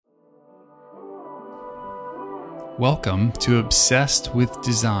Welcome to Obsessed with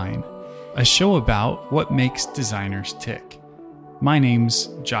Design, a show about what makes designers tick. My name's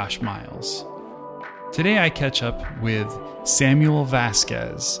Josh Miles. Today I catch up with Samuel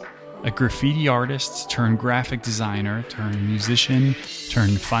Vasquez, a graffiti artist turned graphic designer turned musician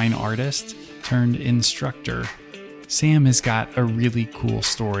turned fine artist turned instructor. Sam has got a really cool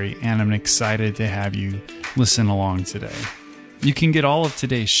story, and I'm excited to have you listen along today. You can get all of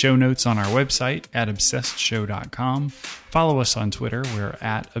today's show notes on our website at obsessedshow.com. Follow us on Twitter. We're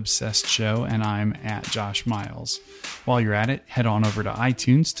at obsessedshow, and I'm at Josh Miles. While you're at it, head on over to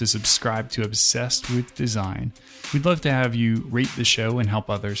iTunes to subscribe to Obsessed with Design. We'd love to have you rate the show and help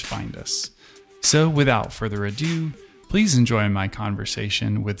others find us. So without further ado, please enjoy my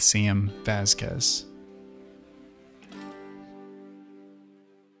conversation with Sam Vasquez.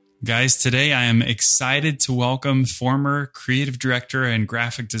 Guys, today I am excited to welcome former creative director and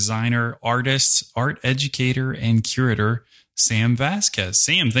graphic designer, artist, art educator, and curator, Sam Vasquez.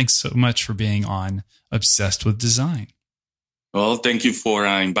 Sam, thanks so much for being on Obsessed with Design. Well, thank you for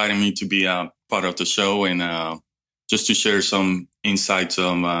inviting me to be a part of the show and just to share some insights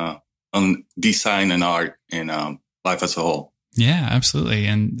on design and art and life as a whole. Yeah, absolutely.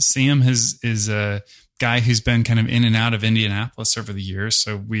 And Sam is a guy who's been kind of in and out of Indianapolis over the years.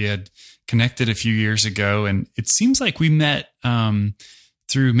 So we had connected a few years ago, and it seems like we met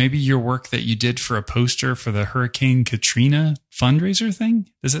through maybe your work that you did for a poster for the Hurricane Katrina fundraiser thing.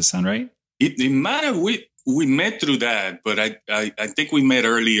 Does that sound right? It might have, we met through that, but I think we met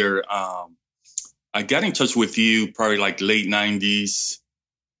earlier. I got in touch with you probably like late 90s.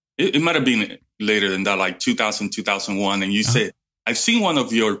 It might have been later than that, like 2000, 2001. And you said, I've seen one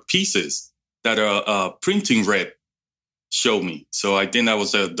of your pieces that a printing rep showed me. So I think that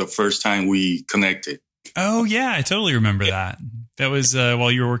was the first time we connected. Oh, yeah. I totally remember that. That was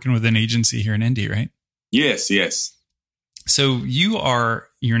while you were working with an agency here in Indy, right? Yes. So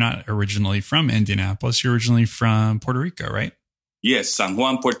you're not originally from Indianapolis. You're originally from Puerto Rico, right? Yes, San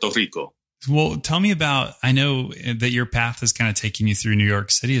Juan, Puerto Rico. Well, tell me about, I know that your path is kind of taking you through New York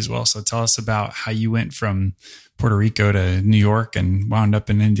City as well. So tell us about how you went from Puerto Rico to New York and wound up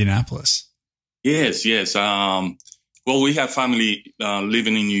in Indianapolis. Yes. Well, we have family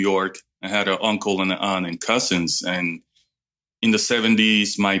living in New York. I had an uncle and an aunt and cousins. And in the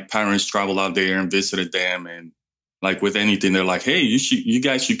 70s, my parents traveled out there and visited them. And like with anything, they're like, hey, you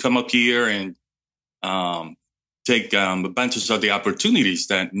guys should come up here and take advantage of the opportunities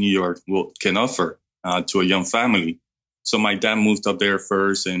that New York can offer to a young family. So my dad moved up there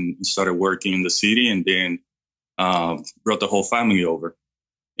first and started working in the city, and then brought the whole family over.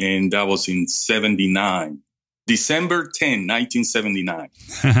 And that was in 79, December 10, 1979.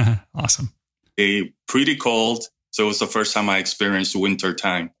 Awesome. Pretty cold. So it was the first time I experienced winter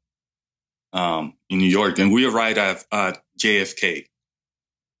time in New York. And we arrived at JFK.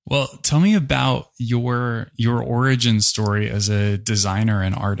 Well, tell me about your origin story as a designer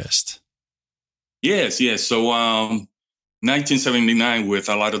and artist. Yes. So 1979, with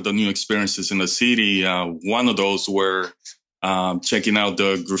a lot of the new experiences in the city, one of those were checking out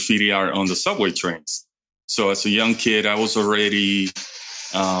the graffiti art on the subway trains. So as a young kid, I was already,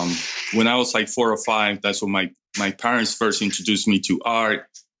 when I was like 4 or 5, that's when my parents first introduced me to art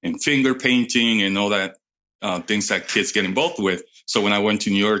and finger painting and all that things that kids get involved with. So when I went to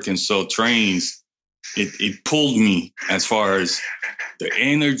New York and saw trains, it pulled me as far as the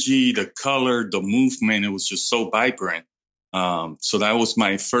energy, the color, the movement. It was just so vibrant. So that was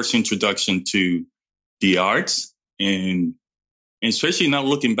my first introduction to the arts, and especially not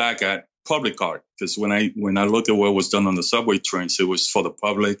looking back at public art, because when I look at what was done on the subway trains, it was for the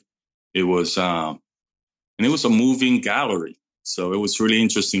public. It was and it was a moving gallery. So it was really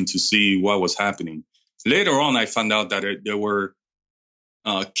interesting to see what was happening. Later on, I found out that there were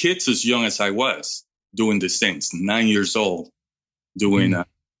kids as young as I was doing these things, 9 years old, doing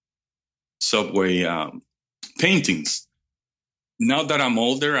subway paintings. Now that I'm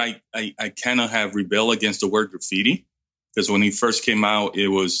older, I kind of have rebelled against the word graffiti, because when it first came out, it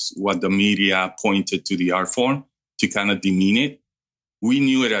was what the media pointed to the art form to kind of demean it. We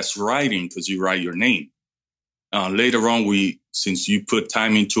knew it as writing because you write your name. Later on, since you put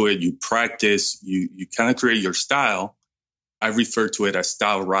time into it, you practice, you kind of create your style. I refer to it as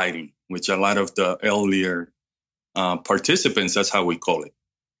style writing, which a lot of the earlier participants, that's how we call it.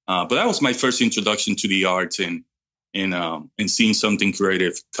 But that was my first introduction to the arts and seeing something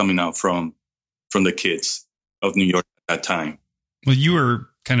creative coming out from the kids of New York at that time. Well, you were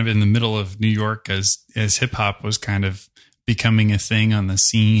kind of in the middle of New York as hip hop was kind of becoming a thing on the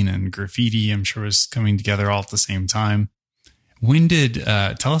scene, and graffiti, I'm sure, was coming together all at the same time.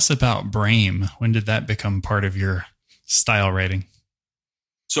 Tell us about Brame. When did that become part of your style writing?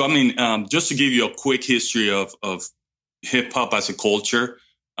 So, I mean, just to give you a quick history of hip hop as a culture,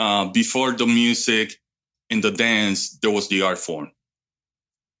 before the music and the dance, there was the art form.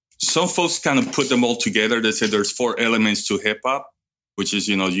 Some folks kind of put them all together. They say there's 4 elements to hip hop, which is,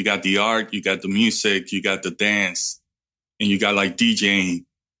 you got the art, you got the music, you got the dance, and you got like DJing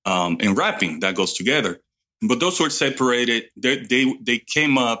and rapping that goes together. But those were separated. They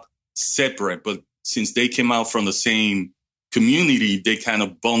came up separate, but since they came out from the same community, they kind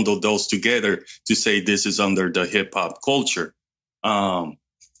of bundled those together to say this is under the hip hop culture.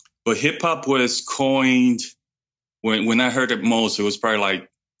 But hip hop was coined when I heard it most, it was probably like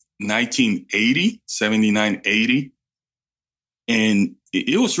 1980, 79, 80. And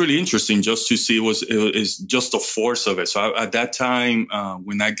it was really interesting just to see it was just the force of it. So at that time,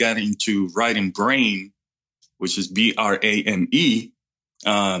 when I got into writing Brame, which is Brame,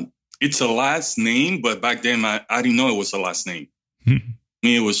 it's a last name, but back then I didn't know it was a last name. Me,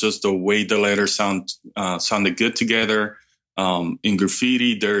 it was just the way the letters sounded good together. In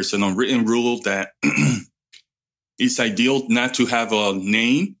graffiti, there's an unwritten rule that it's ideal not to have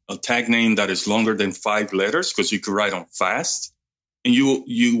a tag name that is longer than 5 letters because you could write on fast. And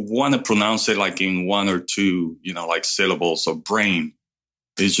you want to pronounce it like in 1 or 2, like syllables. So Brame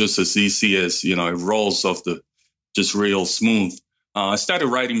is just as easy as, it rolls off just real smooth. I started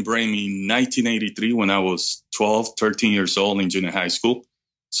writing Brame in 1983 when I was 12, 13 years old in junior high school.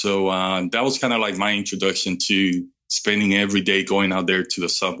 So that was kind of like my introduction to spending every day going out there to the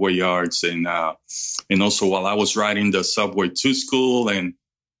subway yards. And also while I was riding the subway to school and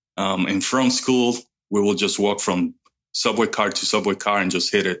from school, we will just walk from subway car to subway car and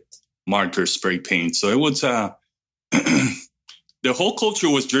just hit it, marker, spray paint. So it was the whole culture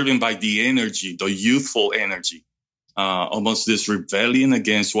was driven by the energy, the youthful energy. Almost this rebellion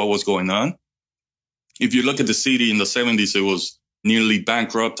against what was going on. If you look at the city in the 70s, it was nearly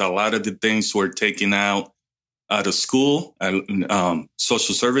bankrupt. A lot of the things were taken out of school,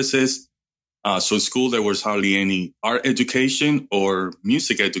 social services. So in school, there was hardly any art education or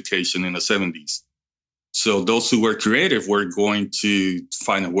music education in the 70s. So those who were creative were going to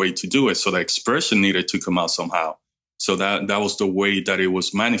find a way to do it. So the expression needed to come out somehow. So that was the way that it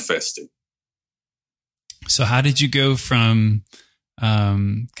was manifested. So how did you go from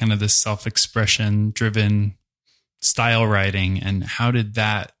kind of this self-expression driven style writing, and how'd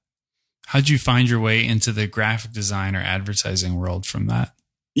you find your way into the graphic design or advertising world from that?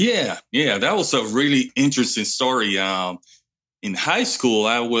 Yeah, that was a really interesting story. In high school,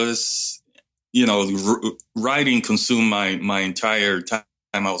 I was, writing consumed my entire time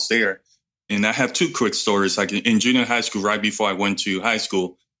I was there. And I have 2 quick stories. Like in junior high school, right before I went to high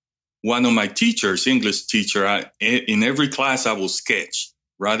school, one of my teachers, English teacher, in every class I will sketch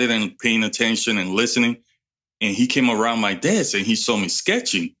rather than paying attention and listening. And he came around my desk and he saw me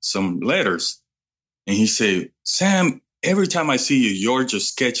sketching some letters. And he said, Sam, every time I see you, you're just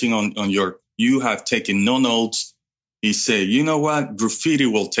sketching you have taken no notes. He said, you know what? Graffiti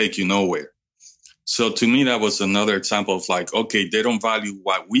will take you nowhere. So to me, that was another example of like, okay, they don't value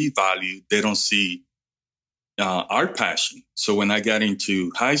what we value. They don't see our passion. So when I got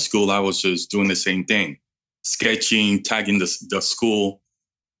into high school, I was just doing the same thing, sketching, tagging the school.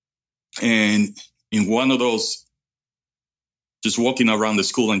 And in one of those, just walking around the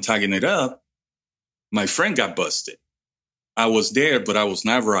school and tagging it up, my friend got busted. I was there, but I was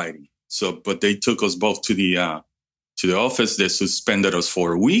not writing. But they took us both to the office. They suspended us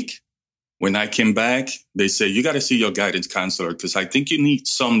for a week. When I came back, they said, you got to see your guidance counselor because I think you need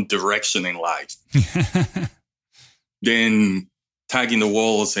some direction in life. Then tagging the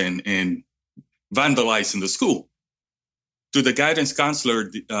walls and vandalizing the school. To the guidance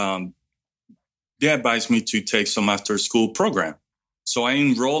counselor, they advised me to take some after school program. So I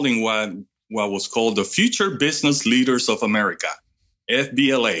enrolled in what was called the Future Business Leaders of America,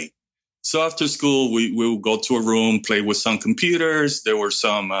 FBLA. So after school, we would go to a room, play with some computers. There were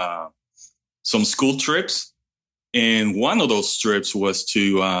some school trips. And one of those trips was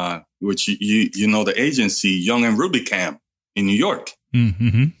to, which the agency, Young and Rubicam in New York.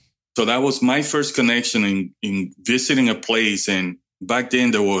 Mm-hmm. So that was my first connection in visiting a place. And back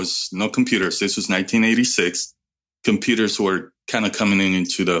then there was no computers. This was 1986. Computers were kind of coming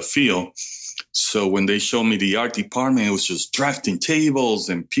into the field. So when they showed me the art department, it was just drafting tables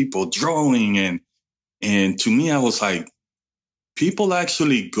and people drawing. And to me, I was like, people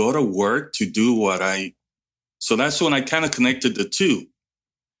actually go to work to do so that's when I kind of connected the two,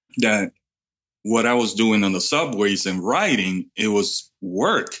 that what I was doing on the subways and writing, it was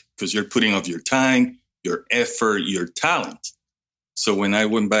work because you're putting up your time, your effort, your talent. So when I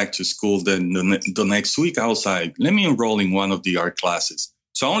went back to school, then the next week, I was like, let me enroll in one of the art classes.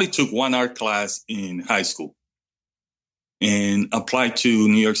 So I only took one art class in high school and applied to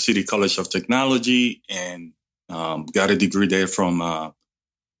New York City College of Technology and got a degree there from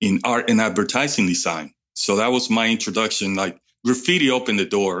in art and advertising design. So that was my introduction. Like graffiti opened the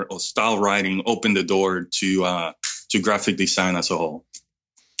door, or style writing opened the door to graphic design as a whole.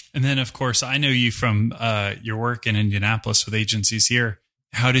 And then, of course, I know you from your work in Indianapolis with agencies here.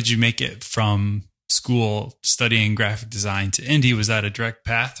 How did you make it from school studying graphic design to Indy? Was that a direct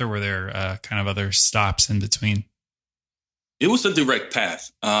path, or were there kind of other stops in between? It was a direct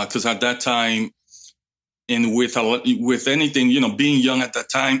path because at that time, and with anything, being young at that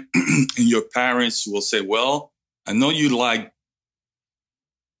time, and your parents will say, well, I know you like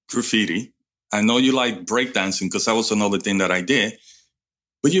graffiti. I know you like breakdancing, because that was another thing that I did.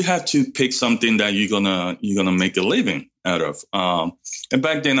 But you have to pick something that you're gonna make a living out of. And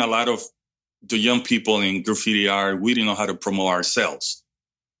back then, a lot of the young people in graffiti art, we didn't know how to promote ourselves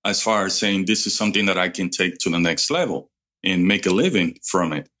as far as saying this is something that I can take to the next level and make a living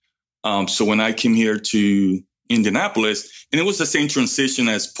from it. So when I came here to Indianapolis, and it was the same transition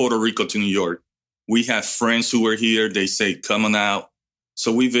as Puerto Rico to New York, we had friends who were here. They say, come on out.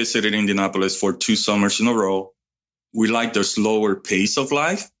 So we visited Indianapolis for 2 summers in a row. We liked the slower pace of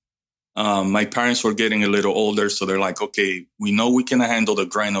life. My parents were getting a little older, so they're like, okay, we know we can handle the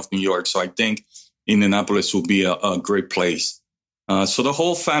grind of New York. So I think Indianapolis will be a great place. So the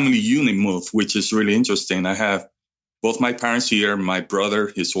whole family unit moved, which is really interesting. I have both my parents here, my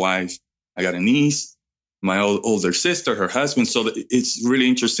brother, his wife. I got a niece, my older sister, her husband. So it's really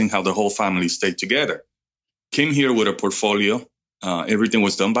interesting how the whole family stayed together. Came here with a portfolio. Everything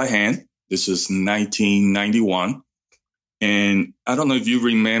was done by hand. This is 1991. And I don't know if you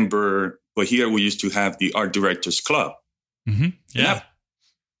remember, but here we used to have the Art Directors Club. Mm-hmm. Yeah.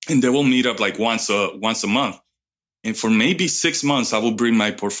 And they will meet up like once a month. And for maybe 6 months, I will bring my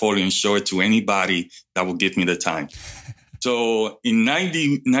portfolio and show it to anybody that will give me the time. So in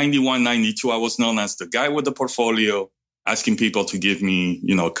 91, 92, I was known as the guy with the portfolio, asking people to give me,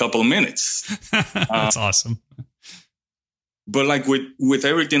 a couple of minutes. That's awesome. But like with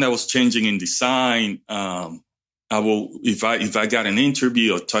everything that was changing in design, I will, if I got an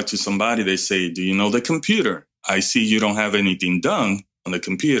interview or talk to somebody, they say, do you know the computer? I see you don't have anything done on the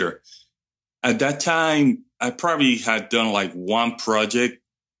computer. At that time, I probably had done like one project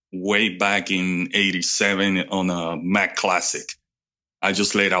way back in 87 on a Mac Classic. I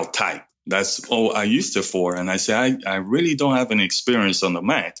just laid out type. That's all I used it for. And I said, I really don't have any experience on the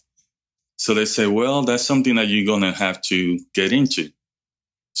Mac. So they say, well, that's something that you're going to have to get into.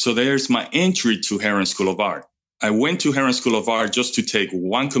 So there's my entry to Herron School of Art. I went to Herron School of Art just to take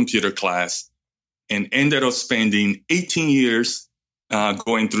one computer class and ended up spending 18 years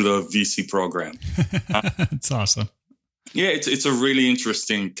going through the VC program. That's awesome. Yeah, it's a really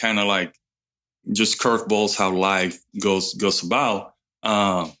interesting kind of like just curveballs how life goes about.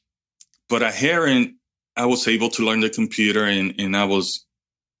 But at Herron, I was able to learn the computer and I was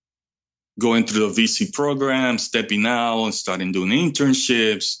going through the VC program, stepping out and starting doing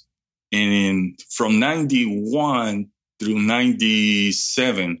internships. And from 91 through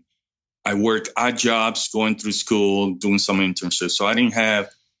 97, I worked odd jobs, going through school, doing some internships. So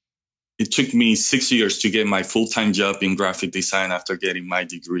it took me 6 years to get my full-time job in graphic design after getting my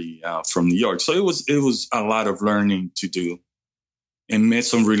degree from New York. So it was a lot of learning to do, and met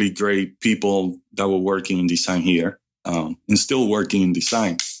some really great people that were working in design here and still working in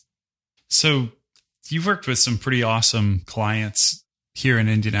design. So you've worked with some pretty awesome clients here in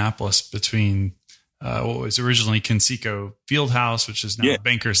Indianapolis between what was originally Conseco Fieldhouse, which is now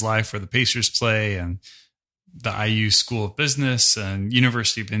Bankers Life, where the Pacers play, and the IU School of Business and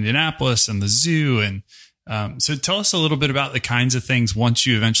University of Indianapolis and the zoo. And so tell us a little bit about the kinds of things once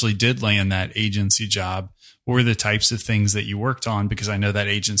you eventually did land that agency job. What were the types of things that you worked on? Because I know that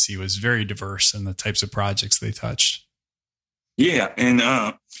agency was very diverse in the types of projects they touched. Yeah. And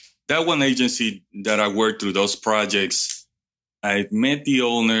that one agency that I worked through, those projects, I met the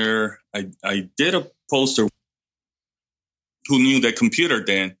owner. I did a poster who knew the computer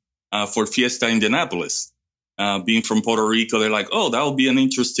then for Fiesta Indianapolis. Being from Puerto Rico, they're like, oh, that would be an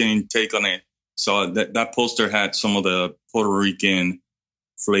interesting take on it. So that poster had some of the Puerto Rican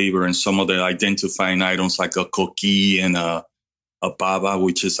flavor and some of the identifying items like a coquille and a baba,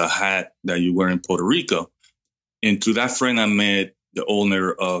 which is a hat that you wear in Puerto Rico. And through that friend, I met the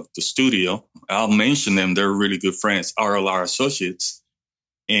owner of the studio. I'll mention them. They're really good friends, RLR Associates.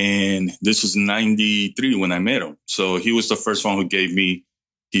 And this was 93 when I met him. So he was the first one who gave me,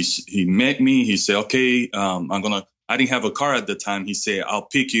 he met me. He said, okay, I I didn't have a car at the time. He said, I'll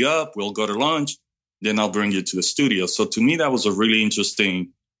pick you up. We'll go to lunch. Then I'll bring you to the studio. So to me, that was a really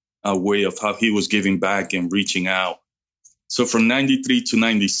interesting way of how he was giving back and reaching out. So from 93 to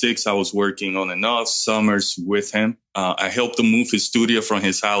 96, I was working on and off summers with him. I helped him move his studio from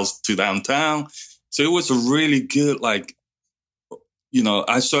his house to downtown. So it was a really good, like,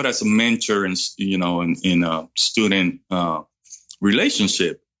 I saw it as a mentor and, in a student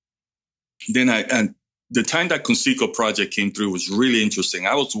relationship. Then the time that Conseco project came through was really interesting.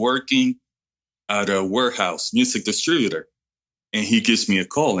 I was working at a warehouse, music distributor, and he gives me a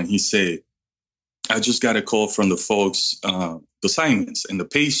call and he said, I just got a call from the folks, the Simons and the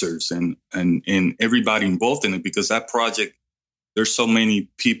Pacers and everybody involved in it, because that project, there's so many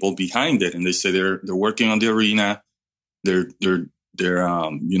people behind it. And they say they're working on the arena. They're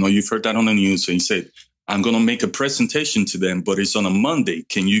you've heard that on the news. And he said, I'm going to make a presentation to them, but it's on a Monday.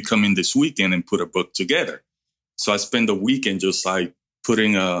 Can you come in this weekend and put a book together? So I spent the weekend just like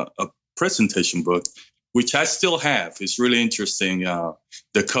putting a presentation book, which I still have. It's really interesting.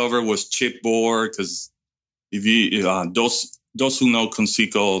 The cover was chipboard, because if you those who know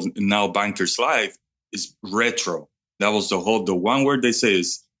Conseco, now Bankers Life, is retro. That was the one word they say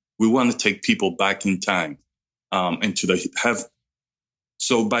is, we want to take people back in time, and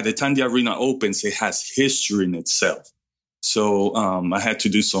so by the time the arena opens, it has history in itself. So I had to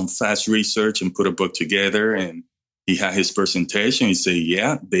do some fast research and put a book together, and he had his presentation. He said,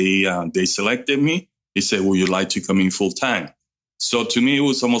 yeah, they selected me. He said, would you like to come in full time? So to me, it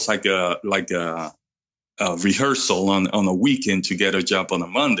was almost like a rehearsal on a weekend to get a job on a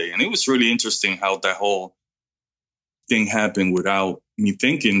Monday. And it was really interesting how that whole thing happened without me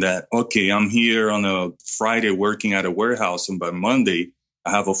thinking that, okay, I'm here on a Friday working at a warehouse, and by Monday, I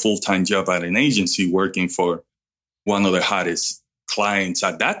have a full-time job at an agency working for one of the hottest clients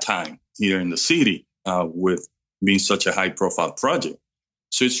at that time here in the city, with being such a high-profile project.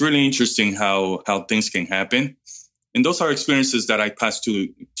 So it's really interesting how things can happen. And those are experiences that I passed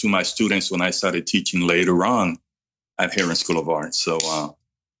to my students when I started teaching later on at Herron School of Art. So,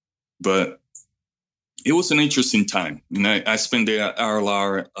 but it was an interesting time. And I spent there at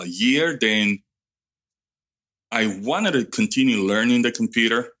RLR a year. Then I wanted to continue learning the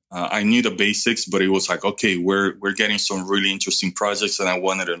computer. I knew the basics, but it was like, okay, we're getting some really interesting projects, and I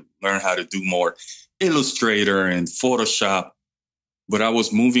wanted to learn how to do more Illustrator and Photoshop. But I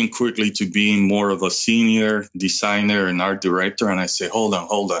was moving quickly to being more of a senior designer and art director. And I said, hold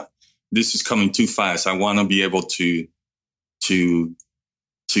on. This is coming too fast. I want to be able to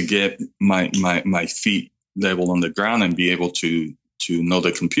get my feet level on the ground and be able to know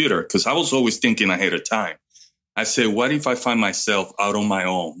the computer. Because I was always thinking ahead of time. I said, what if I find myself out on my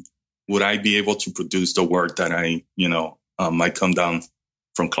own? Would I be able to produce the work that I, might come down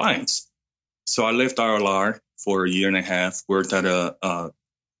from clients? So I left RLR for a year and a half, worked at a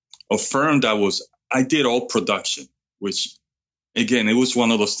firm I did all production, which, again, it was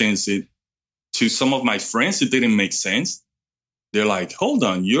one of those things that to some of my friends, it didn't make sense. They're like, hold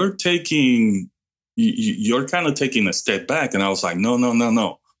on, you're kind of taking a step back. And I was like,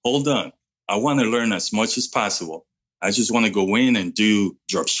 no, hold on. I want to learn as much as possible. I just want to go in and do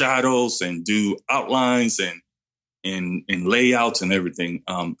drop shadows and do outlines and layouts and everything.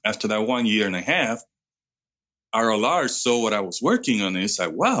 After that 1 year and a half, RLR saw what I was working on, and it's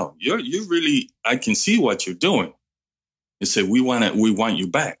like, wow, you really, I can see what you're doing. They said, we want you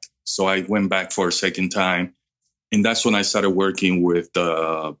back. So I went back for a second time, and that's when I started working with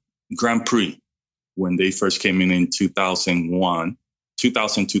Grand Prix when they first came in 2001.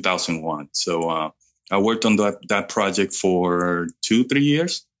 So I worked on that project for 2-3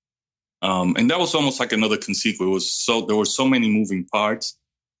 years. And that was almost like another Conseco. There were so many moving parts.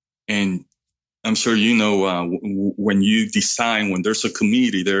 And I'm sure when you design, when there's a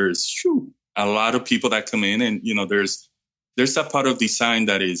committee, there's a lot of people that come in, and there's that part of design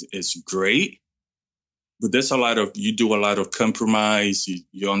that is great, but you do a lot of compromise.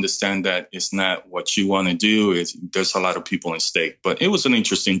 You understand that it's not what you want to do. There's a lot of people at stake. But it was an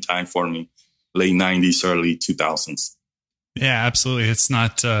interesting time for me, late 90s, early 2000s. Yeah, absolutely. It's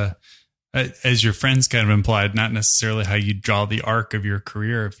not, as your friends kind of implied, not necessarily how you draw the arc of your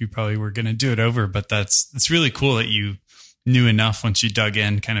career if you probably were going to do it over. But it's really cool that you knew enough once you dug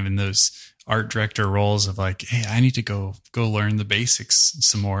in kind of in those art director roles of like, hey, I need to go learn the basics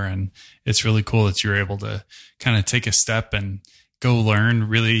some more. And it's really cool that you're able to kind of take a step and go learn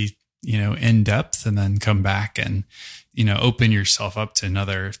really, in depth, and then come back and, open yourself up to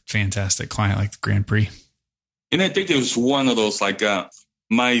another fantastic client like the Grand Prix. And I think it was one of those, like,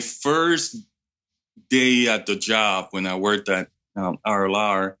 my first day at the job when I worked at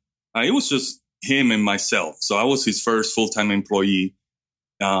RLR, it was just him and myself. So I was his first full-time employee.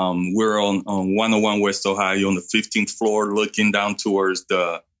 We're on 101 West Ohio on the 15th floor looking down towards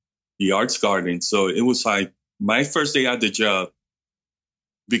the Arts Garden. So it was like my first day at the job,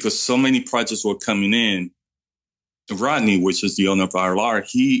 because so many projects were coming in. Rodney, which is the owner of RLR,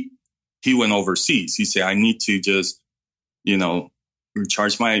 he went overseas. He said, I need to just,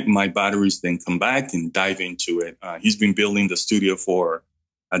 recharge my batteries, then come back and dive into it. He's been building the studio for,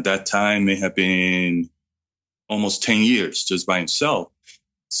 at that time, it had been almost 10 years just by himself.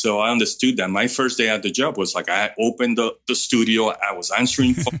 So I understood that my first day at the job was like, I opened the studio. I was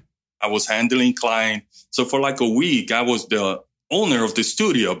answering phones, I was handling clients. So for like a week, I was the owner of the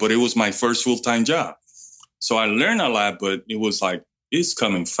studio, but it was my first full-time job. So I learned a lot, but it was like, it's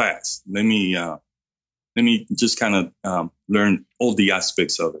coming fast. Let me just kind of learn all the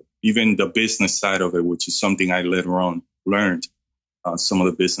aspects of it, even the business side of it, which is something I later on learned, some of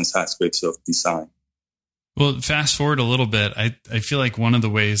the business aspects of design. Well, fast forward a little bit. I feel like one of the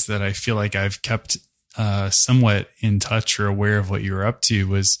ways that I feel like I've kept somewhat in touch or aware of what you were up to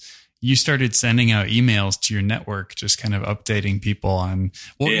was you started sending out emails to your network, just kind of updating people on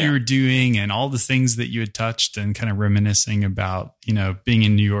what you were doing and all the things that you had touched, and kind of reminiscing about, being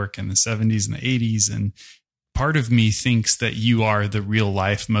in New York in the 70s and the 80s. And part of me thinks that you are the real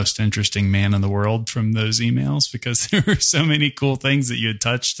life, most interesting man in the world from those emails, because there were so many cool things that you had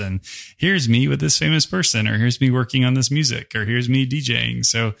touched. And here's me with this famous person, or here's me working on this music, or here's me DJing.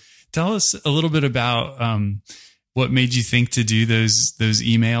 So tell us a little bit about, what made you think to do those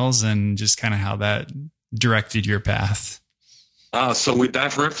emails, and just kind of how that directed your path? So with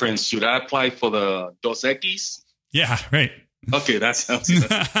that reference, should I apply for the Dos Equis? Yeah, right. Okay, that sounds good.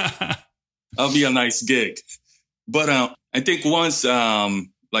 That'll be a nice gig. But I think once,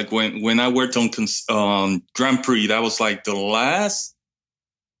 like when I worked on Grand Prix, that was like the last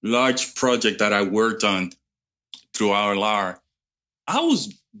large project that I worked on through RLR. I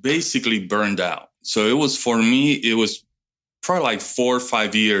was basically burned out. So it was, for me, it was probably like 4 or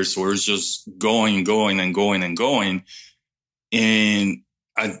 5 years where it's just going. And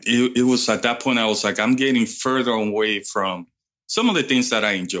it was at that point, I was like, I'm getting further away from some of the things that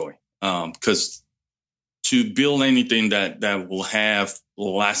I enjoy. Because to build anything that will have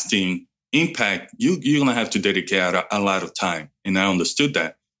lasting impact, you're going to have to dedicate a lot of time. And I understood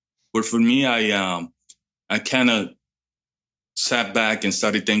that. But for me, I kind of sat back and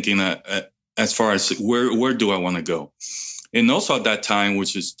started thinking, as far as where do I want to go? And also at that time,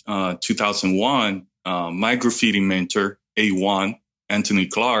 which is 2001, my graffiti mentor, A1, Anthony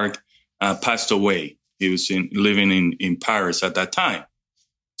Clark, passed away. He was living in Paris at that time.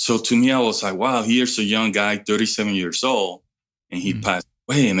 So to me, I was like, wow, here's a young guy, 37 years old, and he passed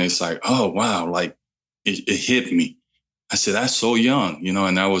away. And it's like, oh, wow, like it hit me. I said, that's so young,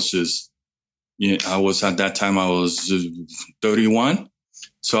 and I was just, I was at that time, I was 31.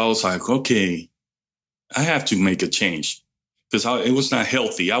 So I was like, okay, I have to make a change, because it was not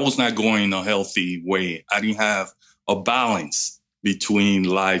healthy. I was not going a healthy way. I didn't have a balance between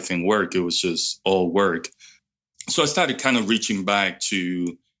life and work. It was just all work. So I started kind of reaching back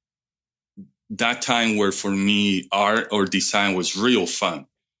to that time where for me, art or design was real fun.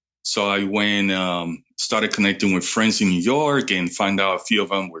 So I went, started connecting with friends in New York, and find out a few of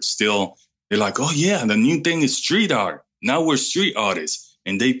them were still, they're like, oh yeah, the new thing is street art. Now we're street artists.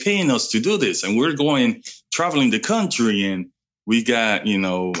 And they paying us to do this, and we're traveling the country, and we got,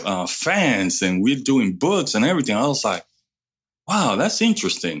 fans, and we're doing books and everything. I was like, wow, that's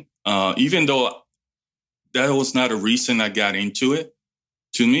interesting. Even though that was not a reason I got into it,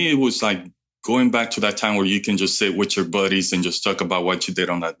 to me, it was like going back to that time where you can just sit with your buddies and just talk about what you did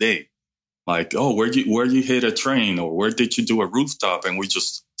on that day. Like, oh, where you hit a train, or where did you do a rooftop? And we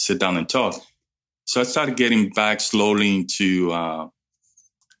just sit down and talk. So I started getting back slowly into,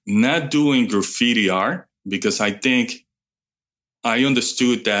 not doing graffiti art, because I think I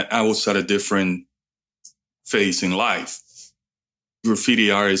understood that I was at a different phase in life. Graffiti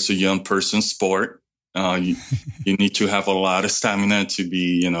art is a young person's sport. You need to have a lot of stamina to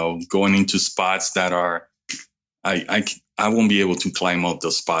be, going into spots that are, I won't be able to climb up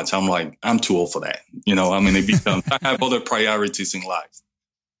those spots. I'm like, I'm too old for that. It becomes, I have other priorities in life.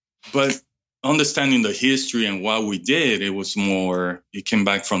 But understanding the history and what we did, it came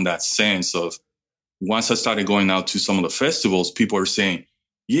back from that sense of, once I started going out to some of the festivals, people are saying,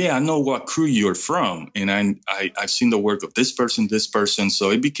 yeah, I know what crew you're from. And I've seen the work of this person. So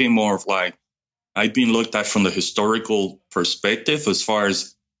it became more of like, I've been looked at from the historical perspective, as far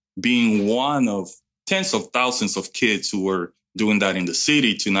as being one of tens of thousands of kids who were doing that in the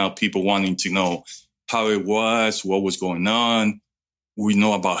city, to now people wanting to know how it was, what was going on. we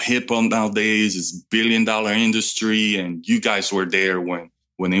know about hip hop nowadays. It's a billion-dollar industry, and you guys were there when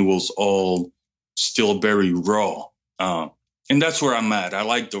it was all still very raw. And that's where I'm at. I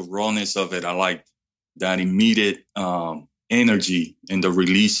like the rawness of it. I like that immediate energy and the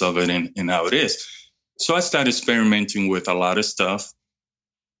release of it and how it is. So I started experimenting with a lot of stuff.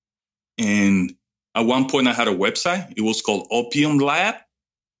 And at one point I had a website. It was called Opium Lab.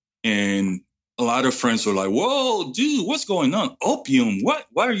 And a lot of friends were like, whoa, dude, what's going on? Opium, what?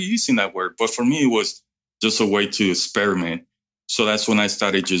 Why are you using that word? But for me, it was just a way to experiment. So that's when I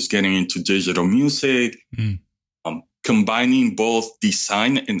started just getting into digital music, combining both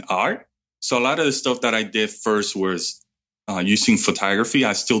design and art. So a lot of the stuff that I did first was using photography.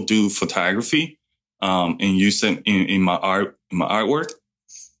 I still do photography and use it in my artwork.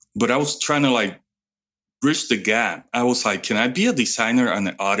 But I was trying to like bridge the gap. I was like, can I be a designer and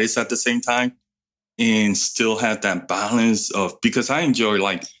an artist at the same time and still have that balance of, because I enjoy,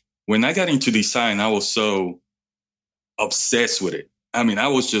 like, when I got into design, I was so obsessed with it. I mean, I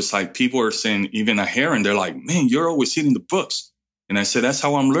was just like, people are saying, even at Heron, they're like, man, you're always hitting the books. And I said, that's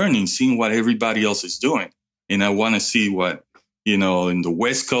how I'm learning, seeing what everybody else is doing. And I want to see what, in the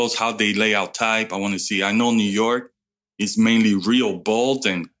West Coast, how they lay out type. I want to see, I know New York is mainly real bold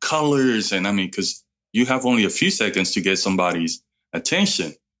and colors. And I mean, because you have only a few seconds to get somebody's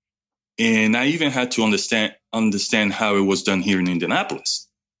attention. And I even had to understand how it was done here in Indianapolis.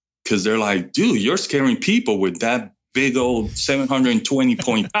 Because they're like, dude, you're scaring people with that big old 720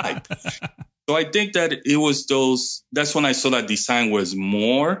 point type. So I think that it was that's when I saw that design was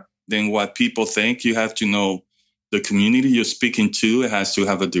more than what people think. You have to know the community you're speaking to. It has to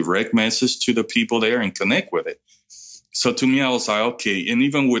have a direct message to the people there and connect with it. So to me, I was like, okay. And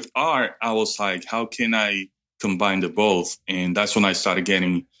even with art, I was like, how can I combine the both? And that's when I started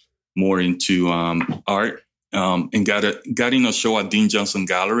getting more into art and got in a show at Dean Johnson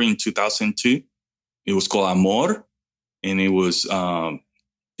Gallery in 2002. It was called Amor. And it was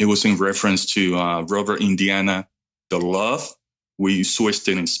in reference to Robert Indiana, The Love. We switched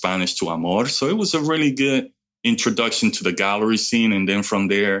it in Spanish to Amor. So it was a really good introduction to the gallery scene. And then from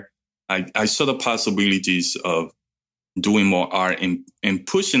there, I saw the possibilities of doing more art and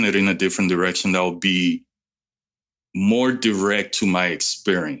pushing it in a different direction that would be more direct to my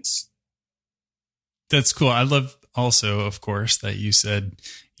experience. That's cool. I love also, of course, that you said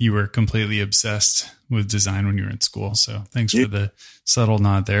you were completely obsessed with design when you were in school. So thanks for the subtle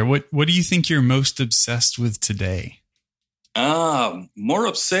nod there. What do you think you're most obsessed with today? More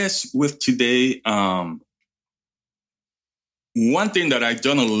obsessed with today. One thing that I've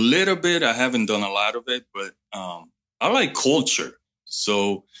done a little bit, I haven't done a lot of it, but I like culture.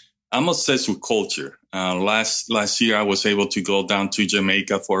 So I'm obsessed with culture. Last year, I was able to go down to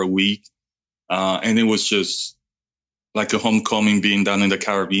Jamaica for a week. And it was just like a homecoming being down in the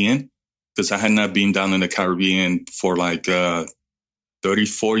Caribbean, because I had not been down in the Caribbean for like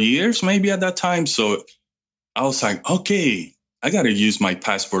 34 years, maybe at that time. So I was like, okay, I got to use my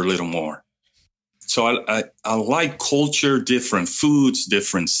passport a little more. So I like culture, different foods,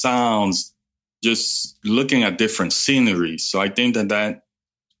 different sounds, just looking at different scenery. So I think that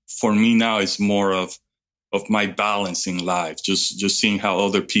for me now is more of my balance in life, just seeing how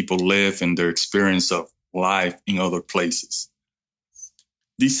other people live and their experience of life in other places.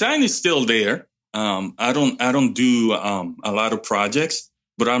 Design is still there. I don't do a lot of projects,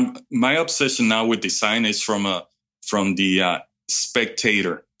 but my obsession now with design is from the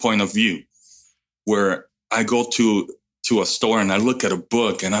spectator point of view, where I go to a store and I look at a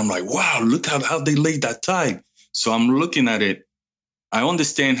book and I'm like, wow, look how they laid that type. So I'm looking at it. I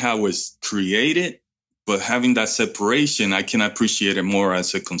understand how it's created, but having that separation, I can appreciate it more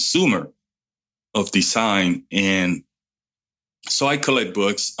as a consumer of design. And so I collect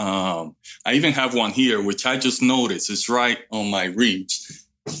books. I even have one here, which I just noticed. It's right on my reach.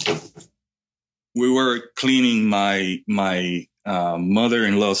 We were cleaning my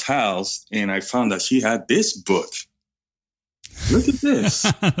mother-in-law's house, and I found that she had this book. Look at this.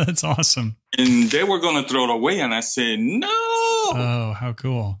 That's awesome. And they were going to throw it away, and I said, no. Oh, how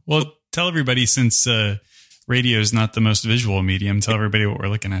cool. Well, tell everybody, since radio is not the most visual medium, tell everybody what we're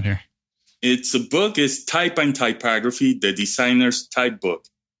looking at here. It's a book. It's Type and Typography, the Designer's Type Book.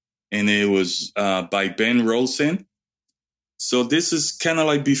 And it was by Ben Rosen. So this is kind of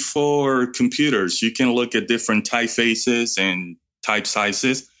like before computers. You can look at different typefaces and type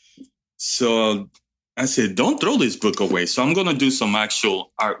sizes. So I said, don't throw this book away. So I'm going to do some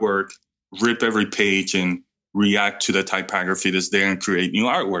actual artwork, rip every page and react to the typography that's there and create new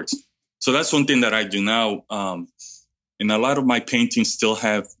artworks. So that's one thing that I do now. And a lot of my paintings still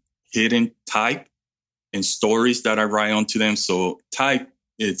have hidden type. and stories that I write onto them. So type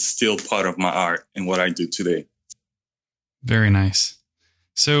is still part of my art and what I do today. Very nice.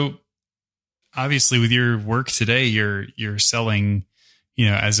 So obviously with your work today, you're selling,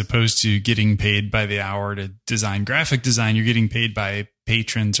 as opposed to getting paid by the hour to design graphic design, you're getting paid by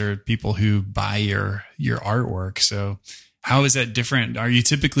patrons or people who buy your artwork. So how is that different? Are you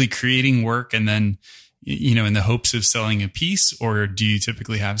typically creating work and then, in the hopes of selling a piece, or do you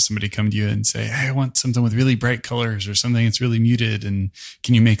typically have somebody come to you and say, hey, I want something with really bright colors or something that's really muted, and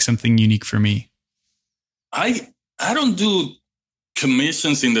can you make something unique for me? I don't do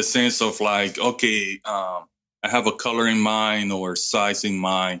commissions in the sense of like, okay, I have a color in mind or size in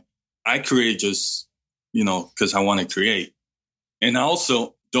mind. I create just, because I want to create. And I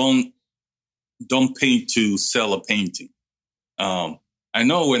also don't paint to sell a painting. I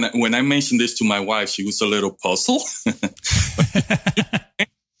know when I mentioned this to my wife, she was a little puzzled.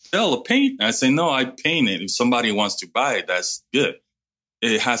 Sell a paint? I say, no, I paint it. If somebody wants to buy it, that's good.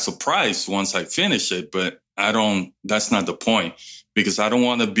 It has a price once I finish it, but that's not the point, because I don't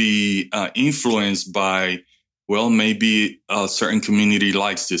want to be influenced by, well, maybe a certain community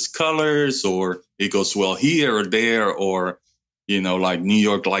likes these colors, or it goes well here or there, or, like New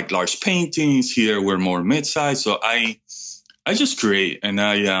York like large paintings. Here we're more mid-size. So I just create, and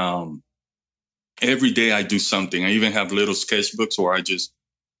every day I do something. I even have little sketchbooks where I just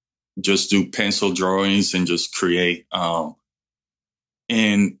do pencil drawings and just create.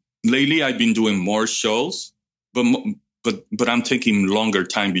 And lately I've been doing more shows, but I'm taking longer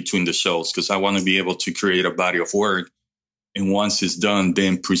time between the shows because I want to be able to create a body of work. And once it's done,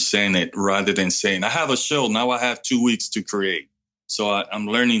 then present it, rather than saying, I have a show, now I have 2 weeks to create. So I'm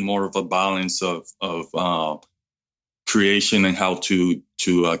learning more of a balance of creation and how to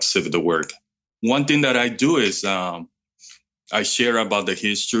exhibit the work. One thing that I do is I share about the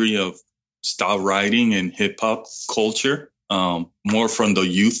history of style writing and hip hop culture, more from the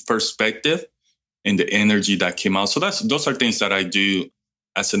youth perspective and the energy that came out. So those are things that I do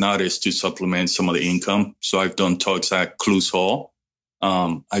as an artist to supplement some of the income. So I've done talks at Clues Hall.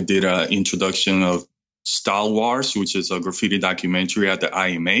 I did an introduction of Style Wars, which is a graffiti documentary at the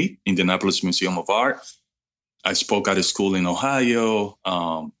IMA, Indianapolis Museum of Art. I spoke at a school in Ohio.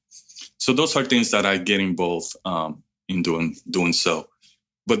 So those are things that I get involved in doing so.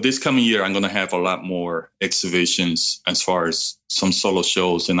 But this coming year, I'm going to have a lot more exhibitions as far as some solo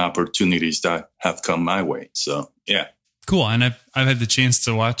shows and opportunities that have come my way. So, yeah. Cool. And I've had the chance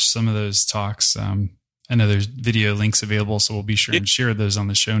to watch some of those talks. I know there's video links available, so we'll be sure and share those on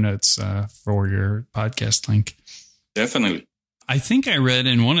the show notes for your podcast link. Definitely. I think I read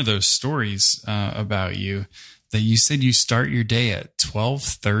in one of those stories about you that you said you start your day at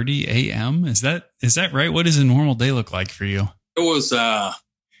 12:30 a.m. Is that right? What does a normal day look like for you? It was, and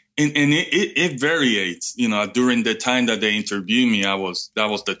it varies. During the time that they interviewed me, that was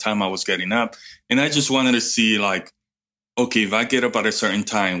the time I was getting up, and I just wanted to see, like, okay, if I get up at a certain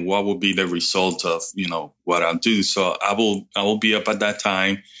time, what will be the result of what I'll do? So I will be up at that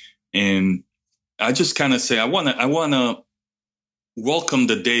time, and I just kind of say I wanna welcome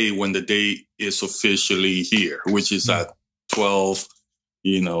the day when the day is officially here, which is at 12,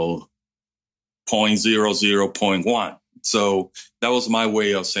 0.00.1. So that was my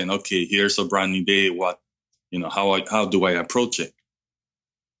way of saying, okay, here's a brand new day. How do I approach it?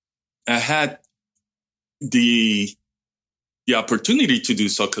 I had the opportunity to do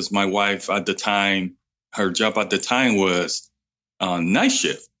so because my wife at the time, her job at the time was night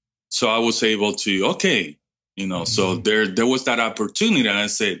shift. So I was able to, so there was that opportunity, and I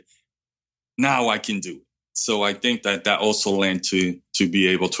said, now I can do it. So I think that also led to be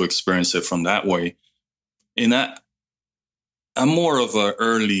able to experience it from that way. And I'm more of an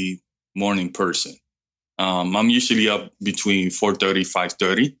early morning person. I'm usually up between 4:30,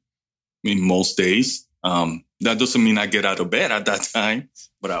 5:30 in most days. That doesn't mean I get out of bed at that time,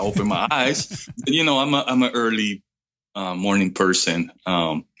 but I open my eyes. But, I'm an early morning person.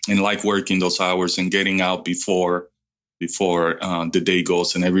 And like working those hours and getting out before the day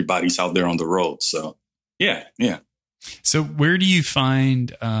goes and everybody's out there on the road. So, yeah. So where do you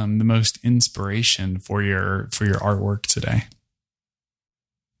find the most inspiration for your artwork today?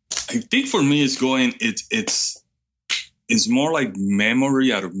 I think for me, it's more like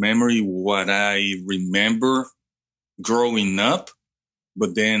memory, out of memory, what I remember growing up,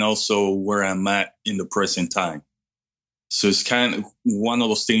 but then also where I'm at in the present time. So it's kind of one of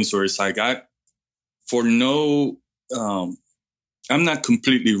those things where it's like I'm not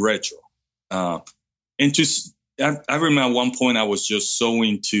completely retro. I remember at one point I was just so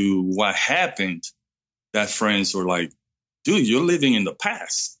into what happened that friends were like, dude, you're living in the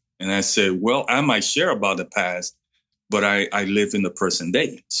past. And I said, well, I might share about the past, but I live in the present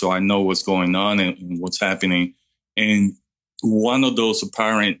day. So I know what's going on and what's happening. And one of those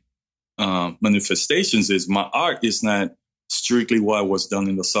apparent manifestations is my art is not strictly what was done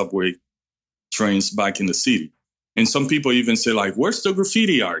in the subway trains back in the city. And some people even say, like, where's the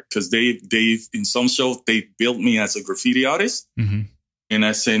graffiti art? Because they've in some shows, they built me as a graffiti artist. Mm-hmm. And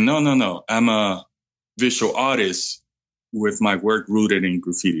I say, no. I'm a visual artist with my work rooted in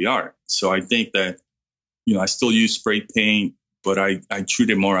graffiti art. So I think that, I still use spray paint, but I treat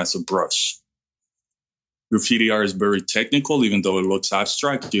it more as a brush. Graffiti art is very technical, even though it looks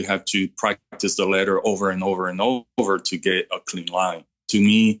abstract. You have to practice the letter over and over and over to get a clean line. To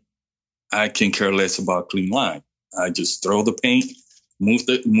me, I can care less about clean line. I just throw the paint, move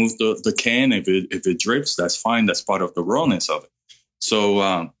the can. If it drips, that's fine. That's part of the rawness of it.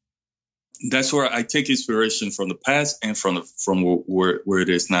 So that's where I take inspiration from the past and from where it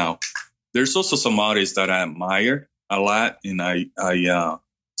is now. There's also some artists that I admire a lot, and I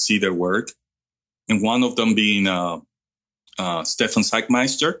see their work. And one of them being Stefan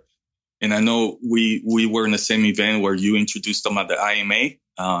Sackmeister. And I know we were in the same event where you introduced him at the IMA.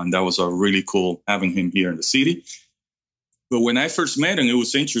 And that was really cool having him here in the city. But when I first met him, it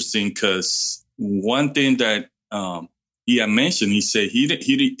was interesting because one thing that he had mentioned, he said he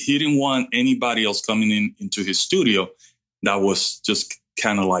didn't want anybody else coming into his studio that was just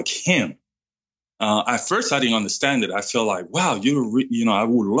kind of like him. At first, I didn't understand it. I felt like, wow, I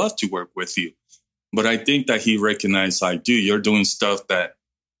would love to work with you. But I think that he recognized, like, dude, you're doing stuff that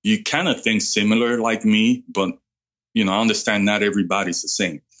you kind of think similar like me, but, I understand not everybody's the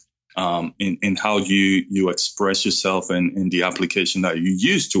same in how you express yourself and the application that you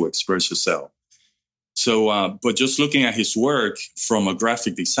use to express yourself. So, but just looking at his work from a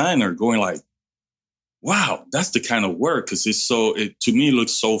graphic designer, going like, wow, that's the kind of work, because to me, it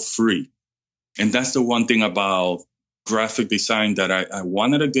looks so free. And that's the one thing about graphic design that I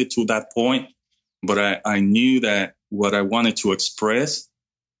wanted to get to that point. But I knew that what I wanted to express,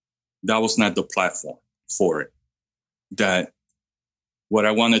 that was not the platform for it. That what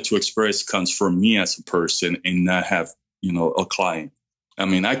I wanted to express comes from me as a person and not have, a client. I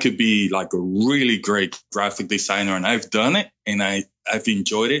mean, I could be like a really great graphic designer, and I've done it and I've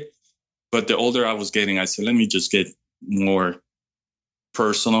enjoyed it. But the older I was getting, I said, let me just get more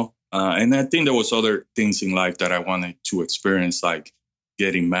personal. And I think there was other things in life that I wanted to experience, like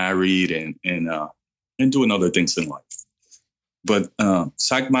getting married and doing other things in life. But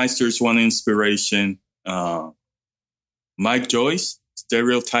Sackmeister is one inspiration. Mike Joyce,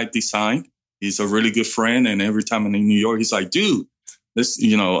 Stereotype Design. He's a really good friend. And every time I'm in New York, he's like, dude,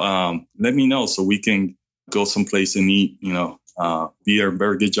 let me know so we can go someplace and eat, beer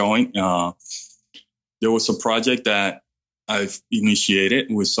burger joint. There was a project that I've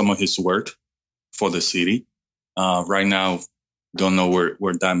initiated with some of his work for the city. Right now, don't know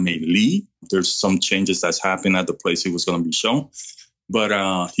where that may lead. There's some changes that's happened at the place it was going to be shown.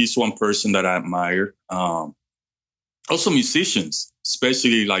 But he's one person that I admire. Also musicians,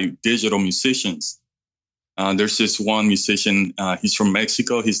 especially like digital musicians. There's this one musician, he's from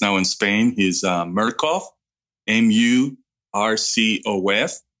Mexico. He's now in Spain. He's Murkoff,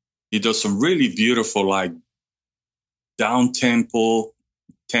 Murcof. He does some really beautiful, like down-tempo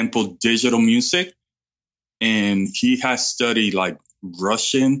digital music. And he has studied like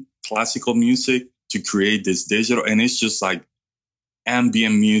Russian classical music to create this digital. And it's just like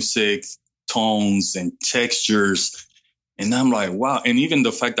ambient music, tones and textures. And I'm like, wow. And even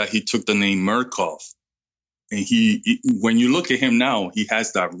the fact that he took the name Murkoff. And when you look at him now, he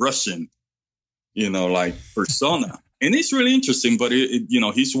has that Russian, like persona. And it's really interesting. But,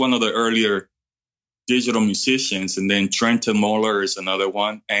 he's one of the earlier digital musicians. And then Trenton Moller is another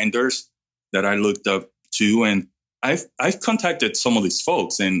one, Anders, that I looked up to. And I've contacted some of these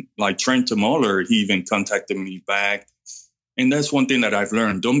folks. And like Trenton Moller, he even contacted me back. And that's one thing that I've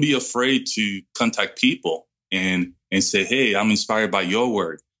learned. Don't be afraid to contact people and say, hey, I'm inspired by your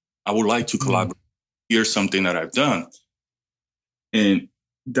work. I would like to collaborate. Here's something that I've done. And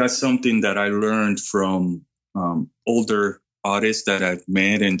that's something that I learned from older artists that I've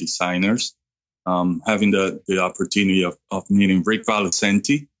met and designers. Having the opportunity of meeting Rick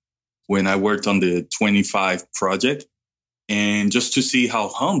Valicenti when I worked on the 25 project. And just to see how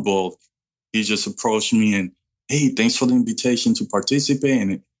humble he just approached me and, hey, thanks for the invitation to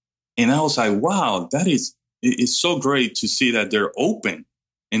participate. And I was like, wow, it's so great to see that they're open.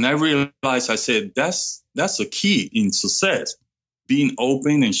 And I realized, I said, that's a key in success, being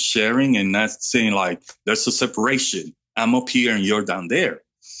open and sharing and not saying like, there's a separation. I'm up here and you're down there.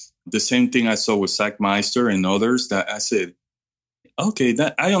 The same thing I saw with Sackmeister and others that I said, okay,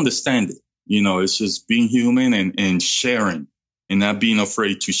 that I understand it. It's just being human and sharing and not being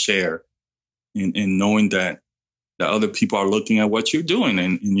afraid to share and knowing that other people are looking at what you're doing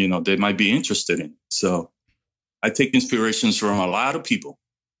and they might be interested in it. So I take inspirations from a lot of people.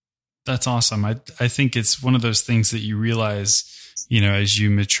 That's awesome. I think it's one of those things that you realize, as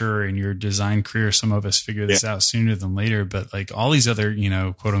you mature in your design career. Some of us figure this out sooner than later, but like all these other,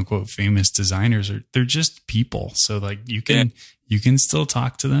 quote unquote famous designers they're just people. So like you can still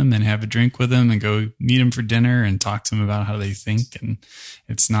talk to them and have a drink with them and go meet them for dinner and talk to them about how they think. And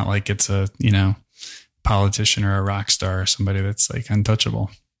it's not like it's a, politician or a rock star or somebody that's like untouchable.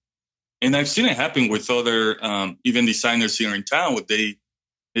 And I've seen it happen with other, even designers here in town.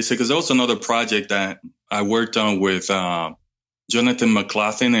 They say, because there was another project that I worked on with Jonathan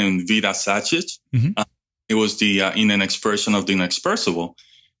McLaughlin and Vida Sacic. Mm-hmm. It was the In an Expression of the Inexpressible.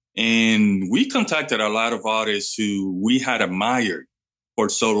 And we contacted a lot of artists who we had admired for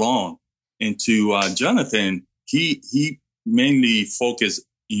so long. And to Jonathan, he mainly focused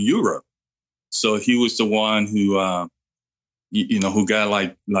in Europe. So he was the one who, who got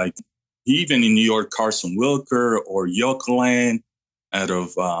like even in New York, Carson Wilker or Jokeland. Out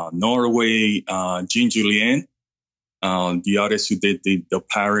of Norway, Jean Julien, the artist who did the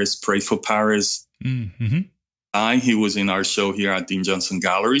Paris, Pray for Paris. Mm-hmm. He was in our show here at Dean Johnson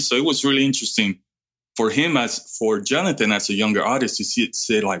Gallery. So it was really interesting for him, for Jonathan as a younger artist, to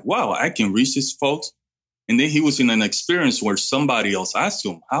say like, wow, I can reach these folks. And then he was in an experience where somebody else asked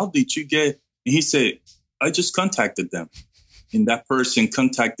him, how did you get? And he said, I just contacted them. And that person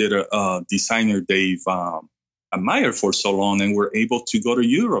contacted a designer, Dave, admired for so long, and we're able to go to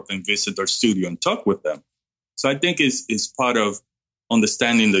Europe and visit their studio and talk with them. So I think it's part of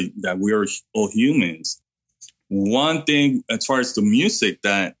understanding that we're all humans. One thing as far as the music,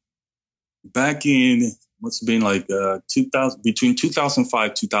 that back in what's been like 2000, between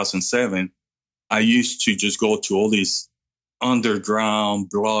 2005 2007, I used to just go to all these underground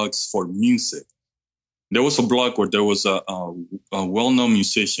blogs for music. There was a blog where there was a well-known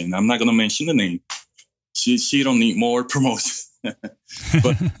musician. I'm not going to mention the name. She don't need more promotion,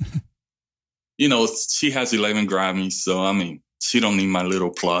 but she has 11 Grammys. So, I mean, she don't need my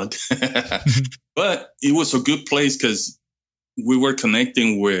little plug, but it was a good place because we were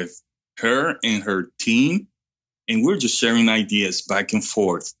connecting with her and her team, and we're just sharing ideas back and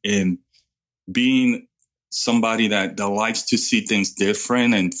forth and being somebody that likes to see things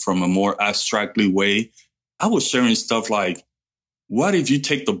different and from a more abstractly way. I was sharing stuff like, what if you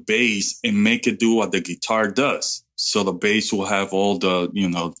take the bass and make it do what the guitar does? So the bass will have all the,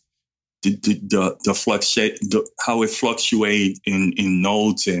 how it fluctuates in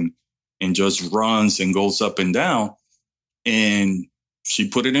notes and just runs and goes up and down. And she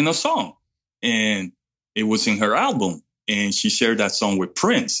put it in a song, and it was in her album. And she shared that song with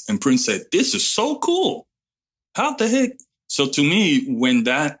Prince, and Prince said, "This is so cool. How the heck?" So to me, when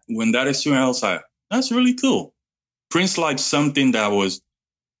that experience, I was like, that's really cool. Prince liked something that was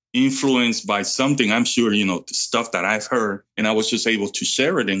influenced by something, I'm sure, the stuff that I've heard. And I was just able to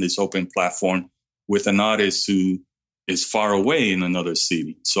share it in this open platform with an artist who is far away in another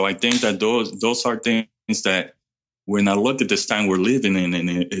city. So I think that those are things that when I look at this time we're living in, and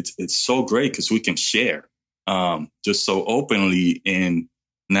it's so great because we can share just so openly and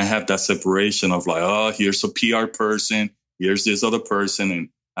not have that separation of like, oh, here's a PR person, here's this other person, and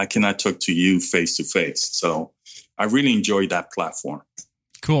I cannot talk to you face to face. So I really enjoyed that platform.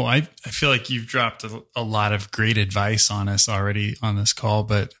 Cool. I feel like you've dropped a lot of great advice on us already on this call,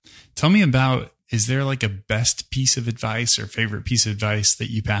 but tell me about, is there like a best piece of advice or favorite piece of advice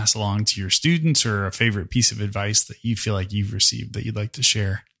that you pass along to your students, or a favorite piece of advice that you feel like you've received that you'd like to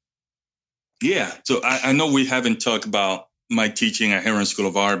share? Yeah. So I know we haven't talked about my teaching at Heron School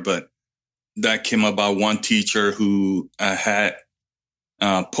of Art, but that came about one teacher who I had,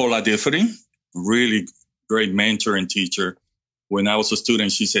 Paula Differing, really great mentor and teacher. When I was a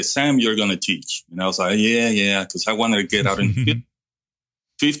student, she said, "Sam, you're going to teach." And I was like, yeah, because I wanted to get out. And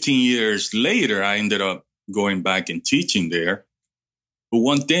 15 years later, I ended up going back and teaching there. But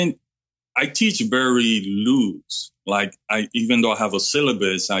one thing, I teach very loose. Like, even though I have a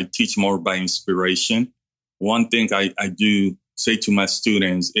syllabus, I teach more by inspiration. One thing I do say to my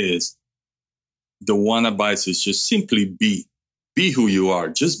students is, the one advice is just simply be. Be who you are.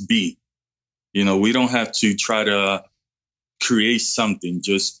 Just be. We don't have to try to create something,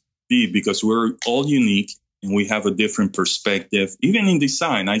 just be, because we're all unique and we have a different perspective. Even in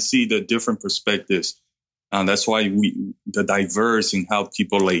design, I see the different perspectives. That's why the diverse in how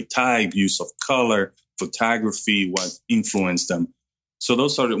people lay type, use of color, photography, what influenced them. So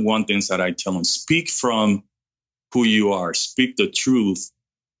those are the one things that I tell them. Speak from who you are, speak the truth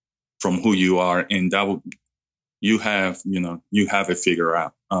from who you are, and that will, you have it figured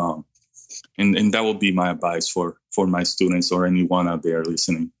out. And that would be my advice for my students or anyone out there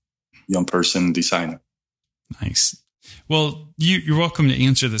listening, young person, designer. Nice. Well, you're welcome to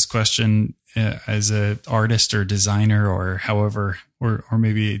answer this question as an artist or designer, or however, or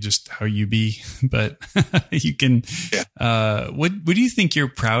maybe just how you be. But you can. Yeah. What do you think your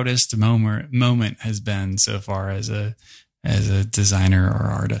proudest moment has been so far as a designer or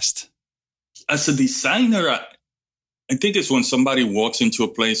artist? As a designer, I think it's when somebody walks into a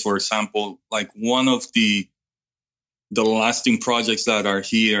place, for example, like one of the lasting projects that are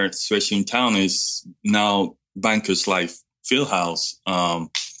here, especially in town, is now Bankers Life Fieldhouse.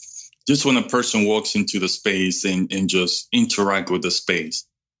 Just when a person walks into the space and just interact with the space,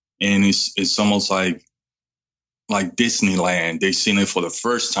 and it's almost like Disneyland. They've seen it for the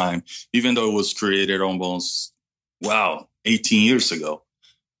first time, even though it was created almost 18 years ago.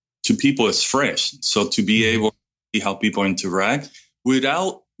 To people, it's fresh. So to be able to see how people interact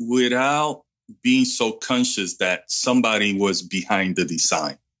without being so conscious that somebody was behind the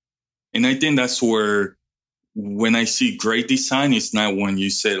design. And I think that's where, when I see great design, it's not when you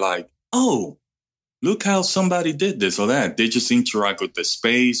say like, oh, look how somebody did this or that. They just interact with the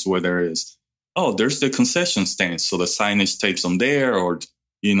space, whether it's, oh, there's the concession stand, so the signage takes them there, or,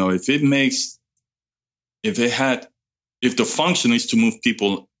 if the function is to move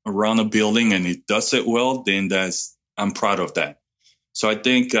people around a building and it does it well, then I'm proud of that. So I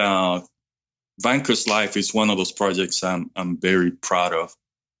think Bankers Life is one of those projects I'm very proud of,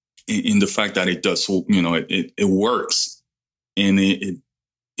 in the fact that it does, it works. And it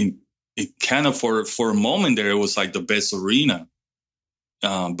kind of, for a moment there, it was like the best arena,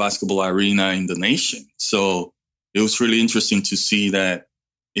 basketball arena in the nation. So it was really interesting to see that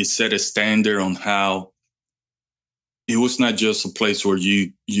it set a standard on how it was not just a place where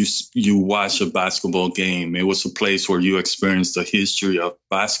you watch a basketball game. It was a place where you experienced the history of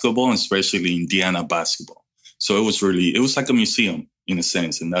basketball, and especially Indiana basketball. So it was like a museum in a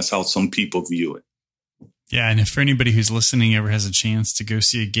sense, and that's how some people view it. Yeah, and if for anybody who's listening ever has a chance to go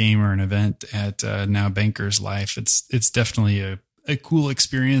see a game or an event at now Bankers Life, it's definitely a cool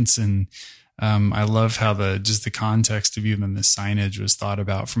experience. And I love how the context of even the signage was thought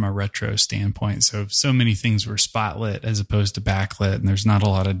about from a retro standpoint. So many things were spotlit as opposed to backlit, and there's not a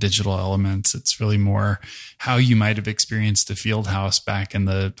lot of digital elements. It's really more how you might have experienced the field house back in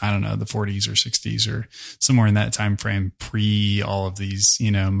the 40s or 60s or somewhere in that time frame, pre all of these,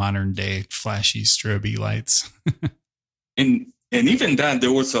 modern day flashy strobe lights. And even that,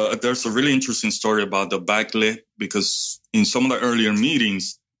 there's a really interesting story about the backlit, because in some of the earlier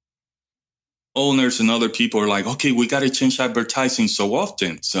meetings, owners and other people are like, okay, we got to change advertising so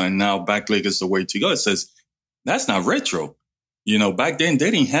often. So and now backlit is the way to go. It says, that's not retro. Back then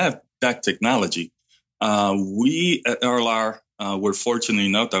they didn't have that technology. We at RLR were fortunate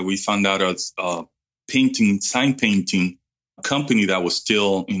enough that we found out a sign painting company that was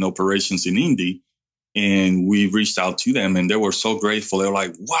still in operations in Indy. And we reached out to them, and they were so grateful. They were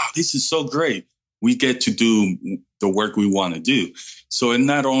like, wow, this is so great. We get to do the work we want to do. So it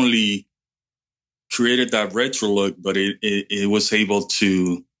not only created that retro look, but it was able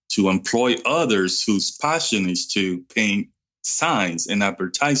to employ others whose passion is to paint signs and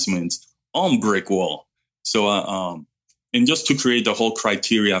advertisements on brick wall. So, and just to create the whole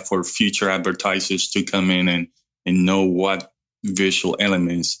criteria for future advertisers to come in and know what visual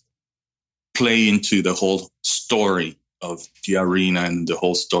elements play into the whole story of the arena and the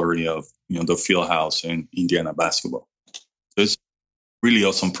whole story of, the field house and Indiana basketball. So it's a really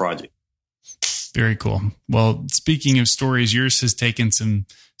awesome project. Very cool. Well, speaking of stories, yours has taken some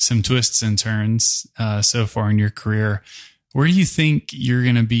twists and turns so far in your career. Where do you think you're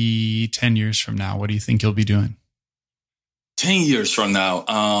going to be 10 years from now? What do you think you'll be doing? 10 years from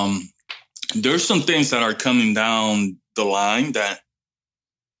now, there's some things that are coming down the line that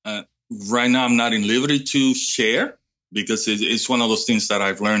right now I'm not in liberty to share, because it's one of those things that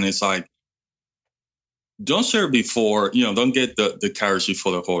I've learned. It's like, don't share before, don't get the carriage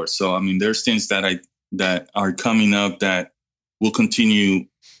before the horse. So, there's things that are coming up that will continue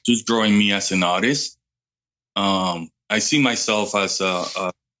just growing me as an artist. I see myself as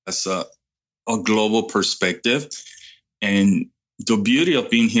a global perspective, and the beauty of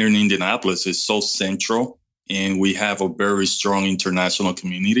being here in Indianapolis is so central, and we have a very strong international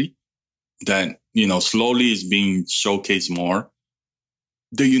community that, slowly is being showcased more.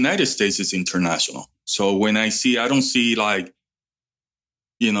 The United States is international. So when I don't see like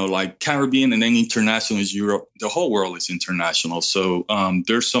Caribbean and then international is Europe, the whole world is international. So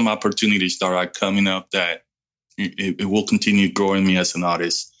there's some opportunities that are coming up that, it will continue growing me as an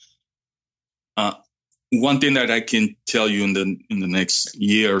artist. One thing that I can tell you in the next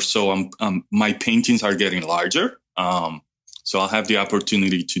year or so, my paintings are getting larger. So I'll have the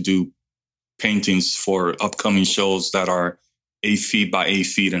opportunity to do paintings for upcoming shows that are 8 feet by 8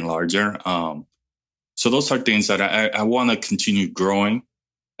 feet and larger. So those are things that I want to continue growing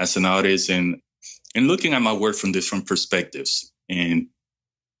as an artist and looking at my work from different perspectives. And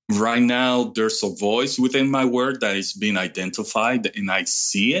right now, there's a voice within my work that is being identified, and I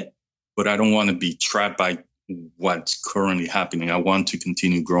see it, but I don't want to be trapped by what's currently happening. I want to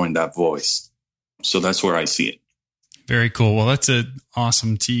continue growing that voice. So that's where I see it. Very cool. Well, that's an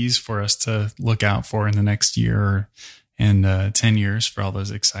awesome tease for us to look out for in the next year and 10 years for all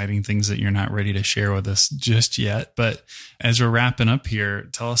those exciting things that you're not ready to share with us just yet. But as we're wrapping up here,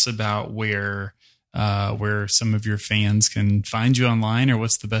 tell us about where some of your fans can find you online, or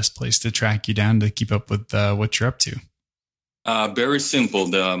what's the best place to track you down to keep up with what you're up to. Very simple.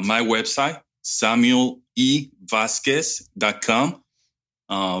 My website, SamuelEVasquez.com.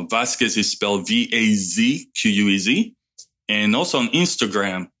 Vasquez is spelled VAZQUEZ. And also on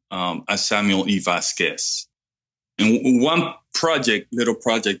Instagram as Samuel E. Vasquez. And one little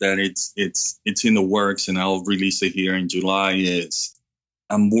project that it's in the works, and I'll release it here in July, is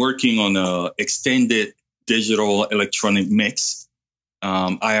I'm working on a extended digital electronic mix.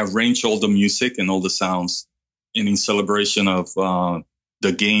 I arrange all the music and all the sounds, and in celebration of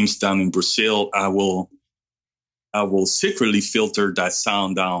the games down in Brazil, I will secretly filter that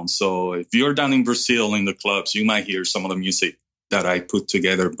sound down. So if you're down in Brazil in the clubs, you might hear some of the music that I put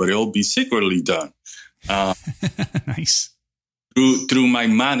together, but it'll be secretly done. Nice. Through my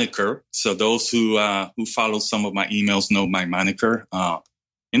moniker. So those who follow some of my emails know my moniker.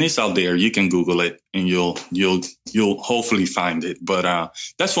 And it's out there. You can Google it and you'll hopefully find it. But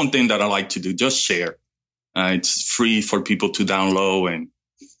that's one thing that I like to do. Just share. It's free for people to download and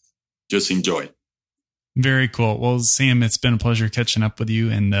just enjoy. Very cool. Well, Sam, it's been a pleasure catching up with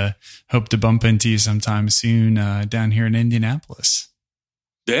you, and hope to bump into you sometime soon down here in Indianapolis.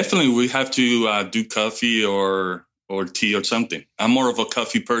 Definitely. We have to do coffee or tea or something. I'm more of a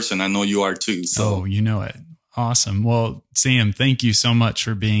coffee person. I know you are too. So. Oh, you know it. Awesome. Well, Sam, thank you so much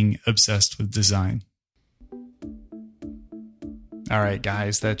for being obsessed with design. All right,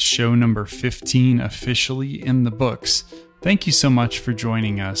 guys, that's show number 15 officially in the books. Thank you so much for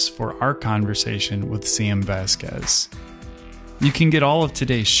joining us for our conversation with Sam Vasquez. You can get all of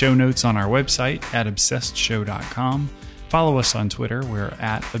today's show notes on our website at obsessedshow.com. Follow us on Twitter. We're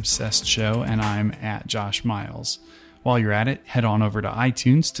at obsessedshow, and I'm at Josh Miles. While you're at it, head on over to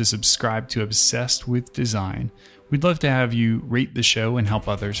iTunes to subscribe to Obsessed with Design. We'd love to have you rate the show and help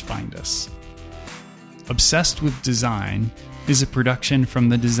others find us. Obsessed with Design is a production from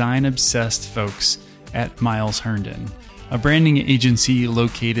the design-obsessed folks at Miles Herndon, a branding agency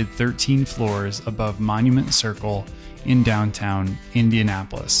located 13 floors above Monument Circle in downtown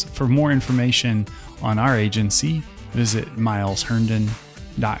Indianapolis. For more information on our agency, visit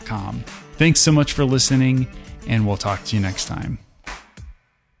milesherndon.com. Thanks so much for listening, and we'll talk to you next time.